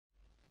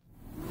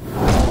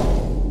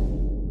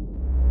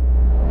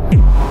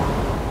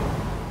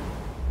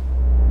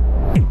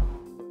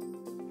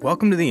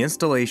Welcome to the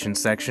installation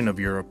section of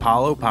your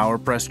Apollo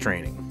PowerPress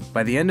training.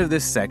 By the end of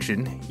this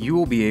section, you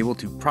will be able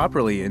to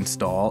properly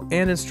install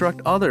and instruct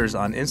others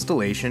on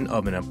installation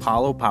of an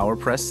Apollo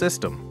PowerPress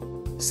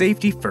system.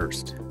 Safety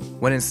first.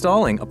 When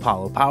installing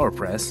Apollo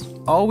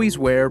PowerPress, always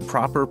wear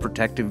proper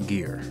protective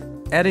gear.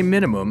 At a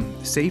minimum,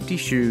 safety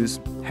shoes,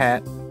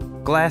 hat,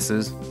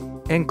 glasses,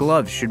 and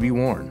gloves should be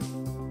worn.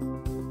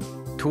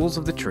 Tools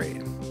of the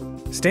trade.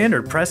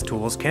 Standard press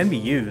tools can be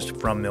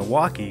used from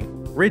Milwaukee,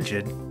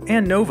 Rigid,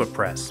 and Nova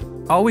Press.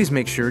 Always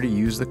make sure to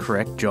use the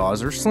correct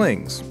jaws or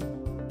slings.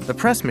 The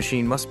press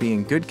machine must be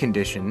in good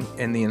condition,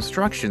 and the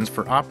instructions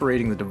for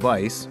operating the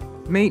device,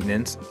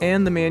 maintenance,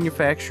 and the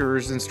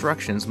manufacturer's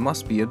instructions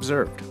must be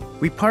observed.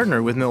 We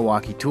partner with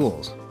Milwaukee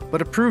Tools,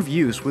 but approve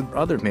use with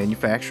other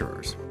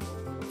manufacturers.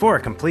 For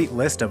a complete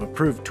list of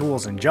approved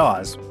tools and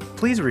jaws,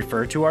 please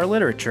refer to our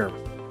literature,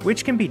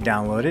 which can be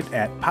downloaded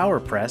at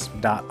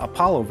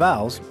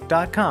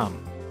powerpress.apollovalves.com.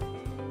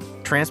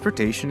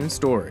 Transportation and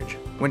storage.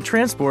 When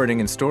transporting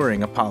and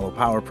storing Apollo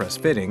PowerPress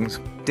fittings,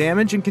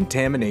 damage and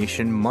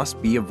contamination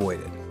must be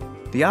avoided.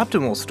 The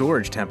optimal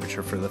storage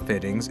temperature for the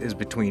fittings is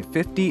between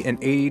 50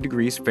 and 80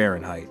 degrees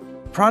Fahrenheit.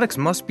 Products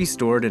must be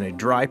stored in a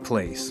dry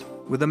place,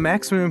 with a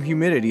maximum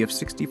humidity of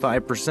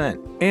 65%,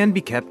 and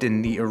be kept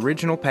in the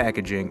original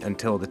packaging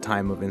until the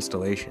time of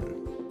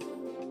installation.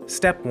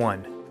 Step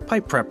 1.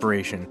 Pipe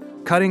preparation,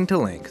 cutting to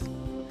length.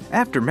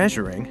 After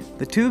measuring,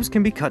 the tubes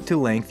can be cut to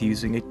length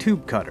using a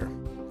tube cutter,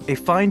 a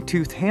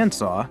fine-toothed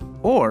handsaw,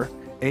 or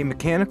a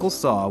mechanical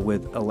saw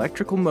with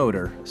electrical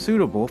motor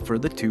suitable for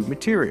the tube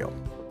material.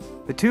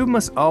 The tube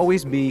must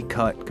always be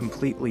cut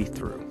completely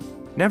through.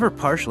 Never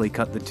partially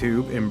cut the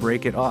tube and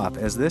break it off,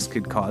 as this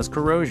could cause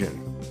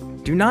corrosion.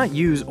 Do not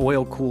use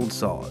oil-cooled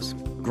saws,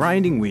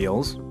 grinding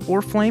wheels,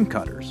 or flame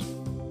cutters.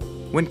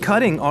 When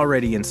cutting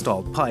already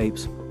installed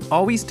pipes,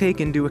 always take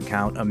into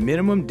account a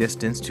minimum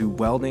distance to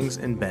weldings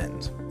and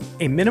bends.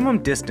 A minimum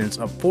distance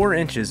of 4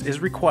 inches is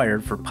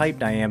required for pipe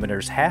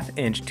diameters 1/2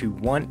 inch to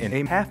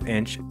 1.5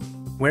 inch,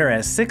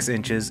 whereas 6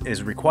 inches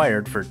is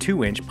required for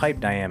 2-inch pipe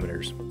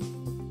diameters.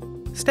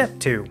 Step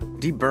 2.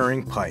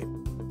 Deburring pipe.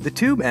 The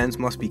tube ends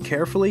must be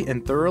carefully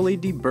and thoroughly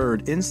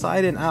deburred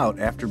inside and out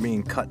after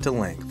being cut to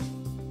length.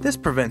 This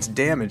prevents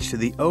damage to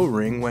the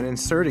O-ring when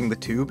inserting the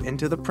tube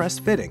into the press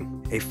fitting.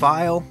 A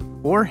file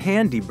or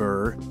hand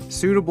deburrer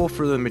suitable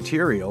for the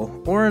material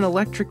or an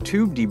electric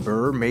tube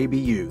deburrer may be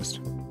used.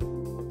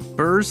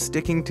 Burrs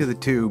sticking to the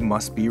tube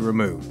must be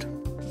removed.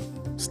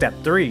 Step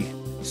 3.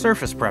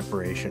 Surface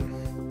preparation.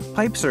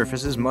 Pipe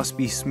surfaces must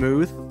be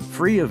smooth,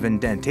 free of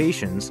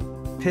indentations,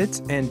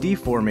 pits and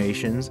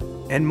deformations,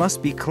 and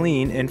must be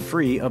clean and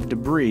free of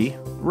debris,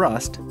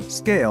 rust,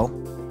 scale,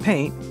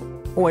 paint,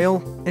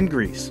 oil, and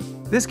grease.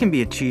 This can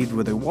be achieved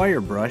with a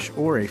wire brush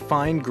or a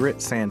fine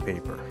grit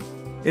sandpaper.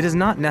 It is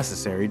not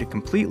necessary to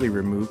completely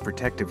remove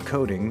protective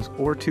coatings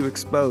or to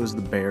expose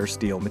the bare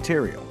steel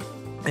material.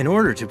 In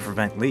order to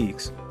prevent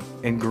leaks,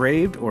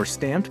 engraved or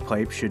stamped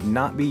pipe should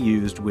not be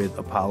used with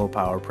Apollo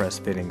PowerPress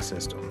fitting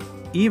system,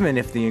 even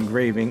if the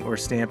engraving or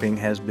stamping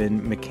has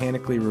been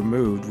mechanically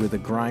removed with a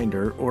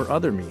grinder or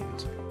other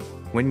means.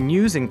 When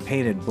using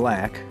painted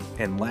black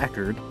and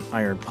lacquered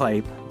iron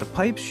pipe, the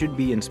pipes should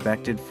be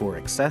inspected for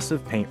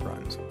excessive paint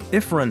runs.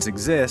 If runs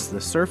exist,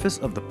 the surface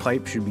of the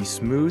pipe should be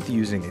smoothed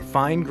using a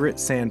fine grit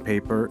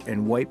sandpaper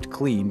and wiped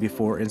clean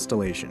before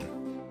installation.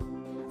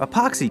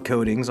 Epoxy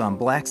coatings on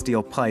black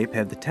steel pipe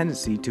have the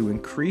tendency to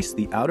increase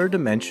the outer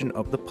dimension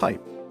of the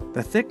pipe.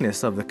 The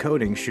thickness of the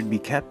coating should be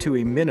kept to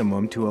a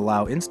minimum to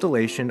allow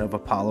installation of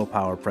Apollo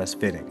PowerPress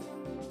fitting.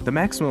 The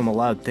maximum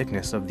allowed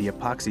thickness of the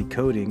epoxy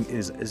coating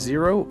is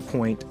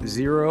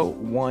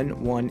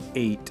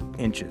 0.0118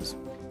 inches.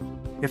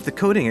 If the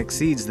coating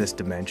exceeds this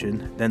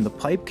dimension, then the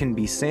pipe can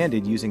be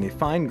sanded using a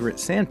fine grit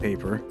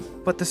sandpaper,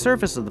 but the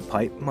surface of the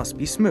pipe must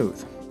be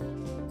smooth.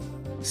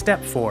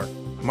 Step 4.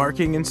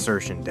 Marking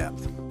insertion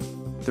depth.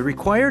 The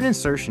required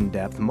insertion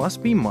depth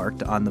must be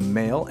marked on the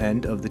male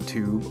end of the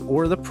tube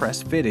or the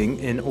press fitting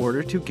in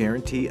order to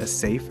guarantee a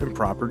safe and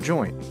proper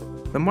joint.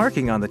 The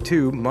marking on the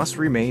tube must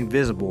remain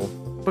visible,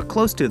 but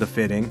close to the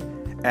fitting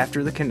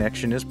after the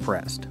connection is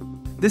pressed.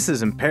 This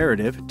is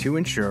imperative to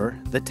ensure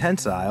the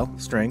tensile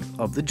strength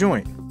of the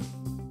joint.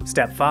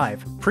 Step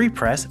 5.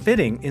 Pre-press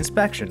fitting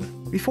inspection.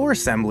 Before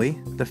assembly,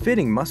 the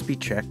fitting must be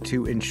checked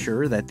to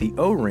ensure that the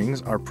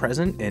O-rings are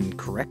present and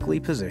correctly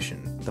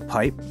positioned. The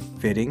pipe,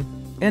 fitting,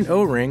 and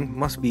O-ring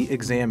must be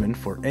examined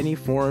for any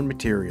foreign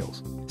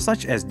materials,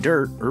 such as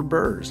dirt or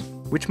burrs,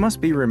 which must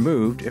be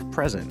removed if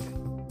present.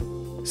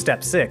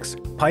 Step 6.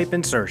 Pipe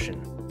insertion.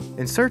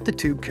 Insert the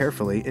tube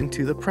carefully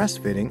into the press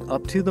fitting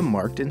up to the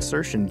marked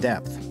insertion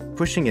depth,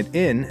 pushing it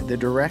in the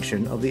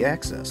direction of the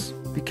axis.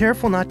 Be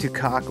careful not to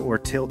cock or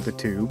tilt the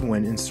tube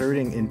when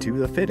inserting into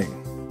the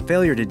fitting.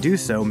 Failure to do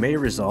so may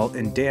result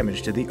in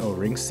damage to the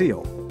O-ring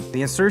seal.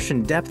 The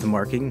insertion depth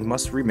marking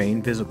must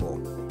remain visible.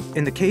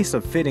 In the case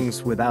of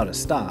fittings without a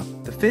stop,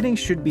 the fitting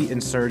should be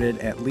inserted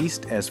at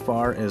least as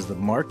far as the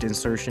marked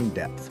insertion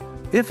depth.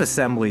 If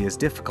assembly is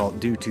difficult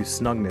due to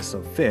snugness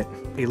of fit,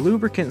 a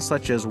lubricant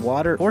such as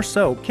water or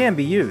soap can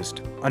be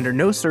used. Under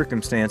no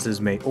circumstances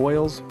may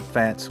oils,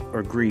 fats,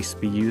 or grease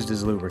be used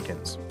as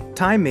lubricants.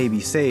 Time may be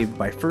saved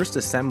by first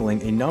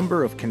assembling a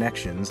number of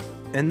connections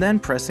and then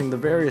pressing the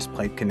various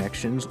pipe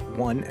connections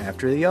one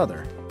after the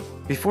other.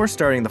 Before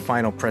starting the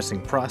final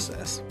pressing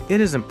process, it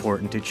is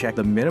important to check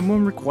the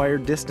minimum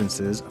required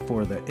distances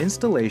for the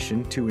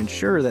installation to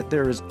ensure that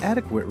there is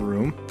adequate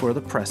room for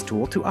the press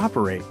tool to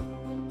operate.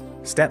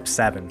 Step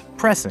 7.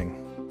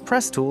 Pressing.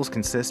 Press tools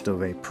consist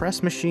of a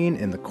press machine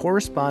and the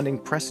corresponding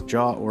press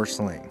jaw or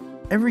sling.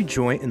 Every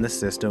joint in the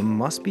system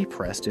must be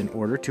pressed in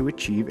order to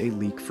achieve a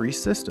leak-free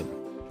system.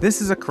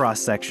 This is a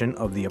cross-section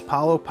of the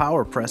Apollo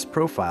PowerPress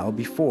profile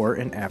before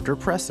and after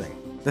pressing.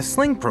 The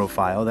sling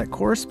profile that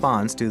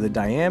corresponds to the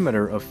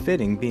diameter of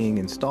fitting being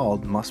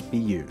installed must be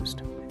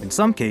used. In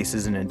some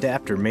cases, an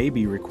adapter may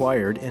be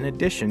required in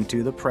addition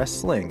to the press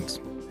slings.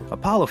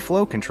 Apollo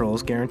Flow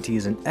Controls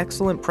guarantees an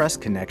excellent press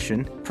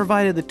connection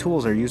provided the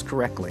tools are used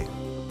correctly.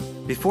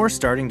 Before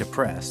starting to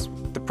press,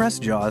 the press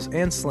jaws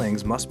and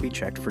slings must be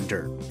checked for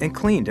dirt and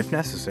cleaned if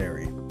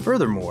necessary.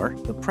 Furthermore,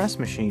 the press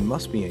machine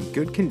must be in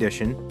good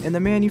condition and the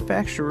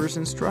manufacturer's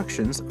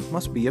instructions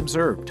must be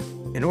observed.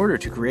 In order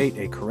to create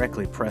a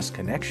correctly pressed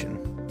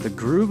connection, the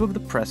groove of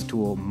the press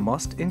tool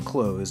must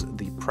enclose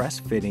the press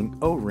fitting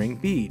O-ring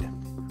bead.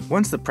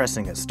 Once the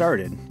pressing has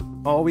started,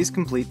 always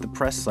complete the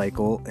press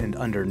cycle and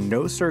under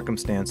no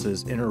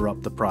circumstances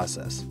interrupt the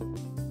process.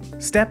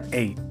 Step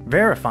 8.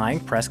 Verifying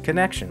press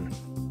connection.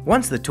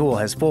 Once the tool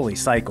has fully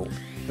cycled,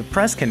 the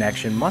press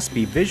connection must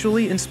be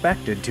visually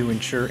inspected to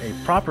ensure a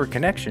proper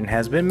connection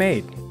has been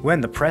made.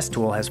 When the press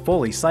tool has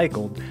fully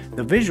cycled,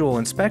 the visual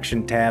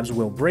inspection tabs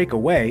will break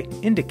away,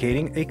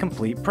 indicating a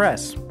complete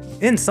press.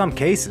 In some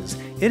cases,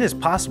 it is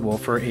possible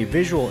for a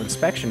visual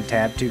inspection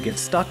tab to get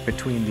stuck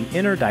between the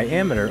inner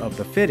diameter of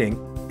the fitting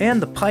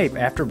and the pipe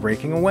after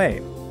breaking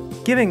away,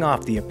 giving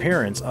off the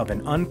appearance of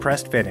an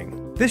unpressed fitting.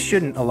 This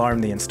shouldn't alarm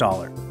the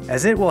installer,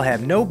 as it will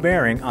have no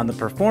bearing on the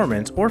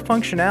performance or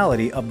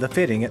functionality of the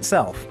fitting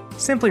itself.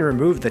 Simply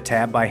remove the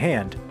tab by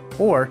hand,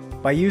 or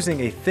by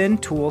using a thin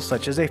tool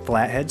such as a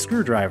flathead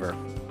screwdriver.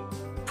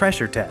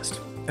 Pressure test.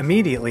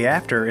 Immediately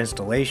after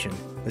installation,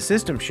 the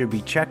system should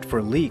be checked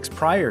for leaks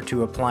prior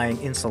to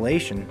applying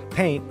insulation,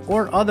 paint,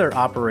 or other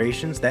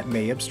operations that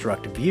may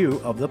obstruct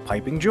view of the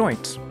piping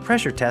joints.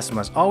 Pressure tests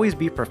must always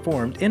be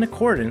performed in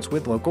accordance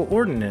with local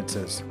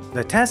ordinances.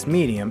 The test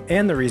medium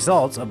and the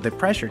results of the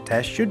pressure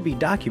test should be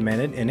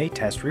documented in a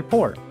test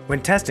report.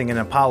 When testing an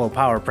Apollo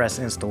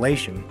PowerPress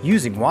installation,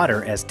 using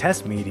water as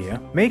test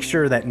media, make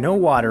sure that no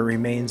water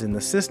remains in the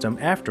system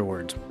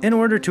afterwards, in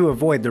order to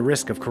avoid the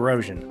risk of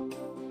corrosion.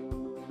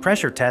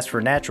 Pressure test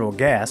for natural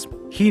gas,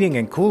 heating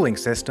and cooling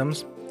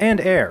systems, and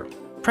air.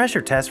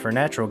 Pressure tests for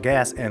natural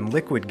gas and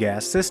liquid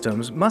gas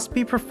systems must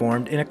be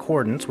performed in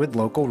accordance with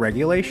local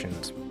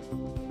regulations.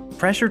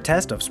 Pressure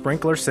test of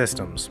sprinkler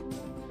systems.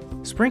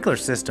 Sprinkler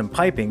system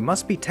piping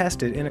must be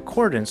tested in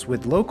accordance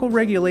with local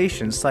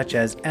regulations such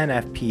as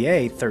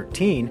NFPA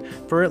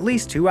 13 for at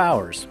least 2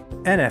 hours.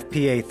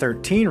 NFPA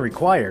 13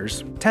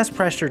 requires test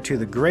pressure to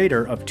the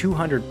greater of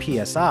 200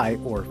 psi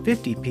or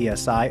 50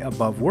 psi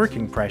above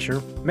working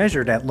pressure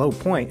measured at low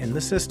point in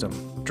the system.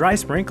 Dry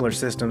sprinkler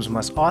systems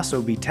must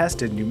also be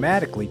tested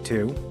pneumatically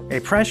to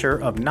a pressure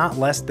of not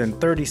less than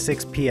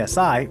 36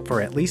 psi for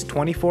at least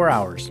 24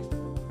 hours.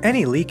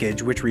 Any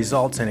leakage which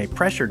results in a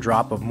pressure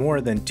drop of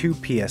more than 2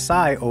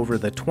 psi over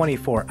the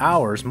 24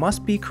 hours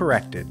must be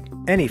corrected.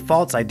 Any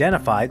faults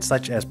identified,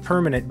 such as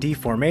permanent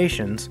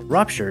deformations,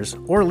 ruptures,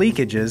 or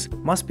leakages,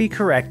 must be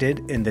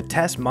corrected and the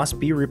test must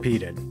be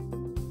repeated.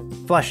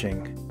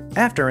 Flushing.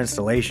 After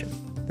installation,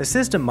 the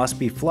system must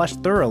be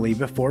flushed thoroughly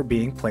before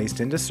being placed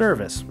into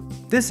service.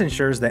 This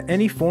ensures that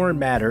any foreign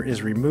matter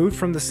is removed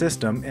from the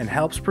system and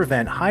helps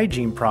prevent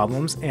hygiene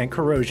problems and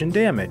corrosion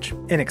damage.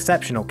 In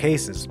exceptional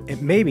cases,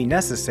 it may be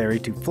necessary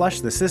to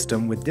flush the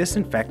system with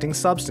disinfecting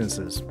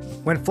substances.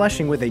 When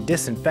flushing with a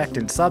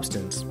disinfectant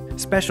substance,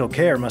 special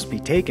care must be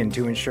taken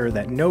to ensure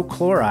that no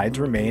chlorides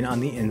remain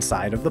on the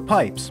inside of the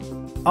pipes.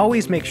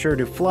 Always make sure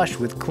to flush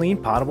with clean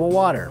potable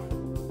water.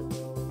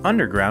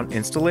 Underground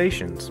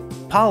installations.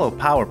 Apollo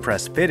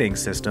PowerPress fitting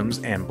systems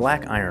and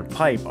black iron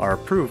pipe are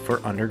approved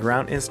for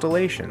underground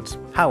installations.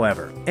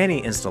 However,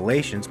 any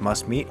installations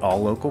must meet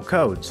all local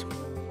codes.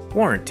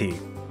 Warranty.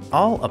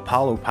 All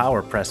Apollo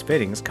PowerPress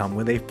fittings come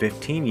with a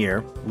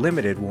 15-year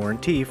limited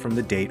warranty from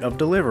the date of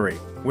delivery,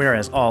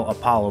 whereas all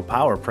Apollo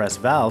PowerPress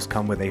valves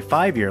come with a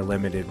 5-year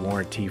limited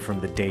warranty from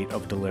the date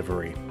of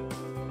delivery.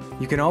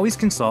 You can always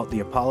consult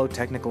the Apollo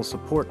Technical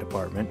Support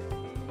Department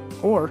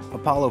or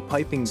Apollo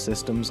Piping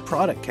Systems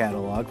product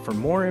catalog for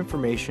more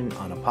information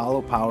on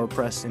Apollo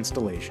PowerPress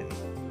installation.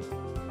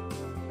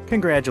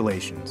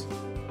 Congratulations!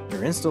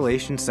 Your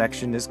installation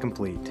section is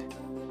complete.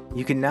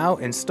 You can now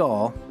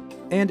install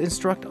and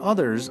instruct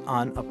others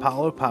on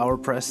Apollo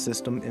PowerPress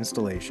system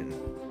installation.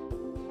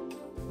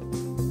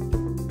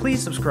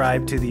 Please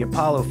subscribe to the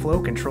Apollo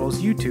Flow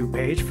Controls YouTube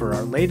page for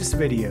our latest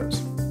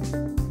videos.